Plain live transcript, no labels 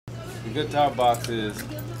The guitar box is,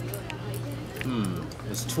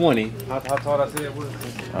 it's 20. How tall did I say it was?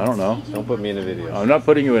 I don't know. Don't put me in the video. I'm not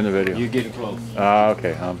putting you in the video. You're getting close.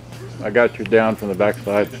 Okay. I got you down from the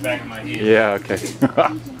backside. The back of my head. Yeah, okay.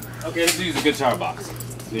 Okay, let's use a guitar box.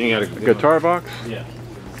 So you got a guitar box? Yeah.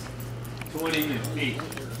 20 and 8.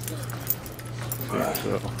 Yeah,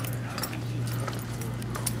 so.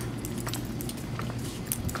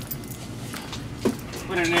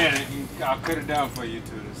 Put it in there and I'll cut it down for you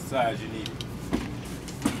to the size you need it.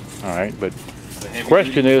 All right, but the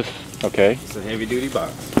question is, okay. It's a heavy duty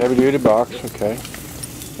box. Heavy duty box, okay.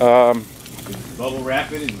 Bubble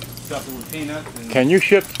wrap it and stuff it with peanuts. And can you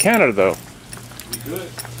ship to Canada though? we could.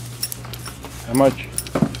 How much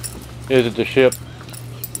is it to ship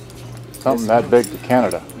something that big to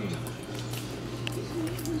Canada?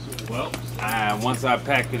 Well, once I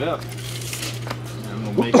packed it up, I'm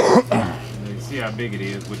gonna make it. See how big it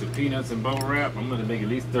is with the peanuts and bubble wrap. I'm gonna make at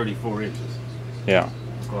least 34 inches. Yeah.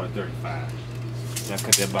 Let's call it 35. So I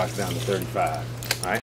cut that box down to 35.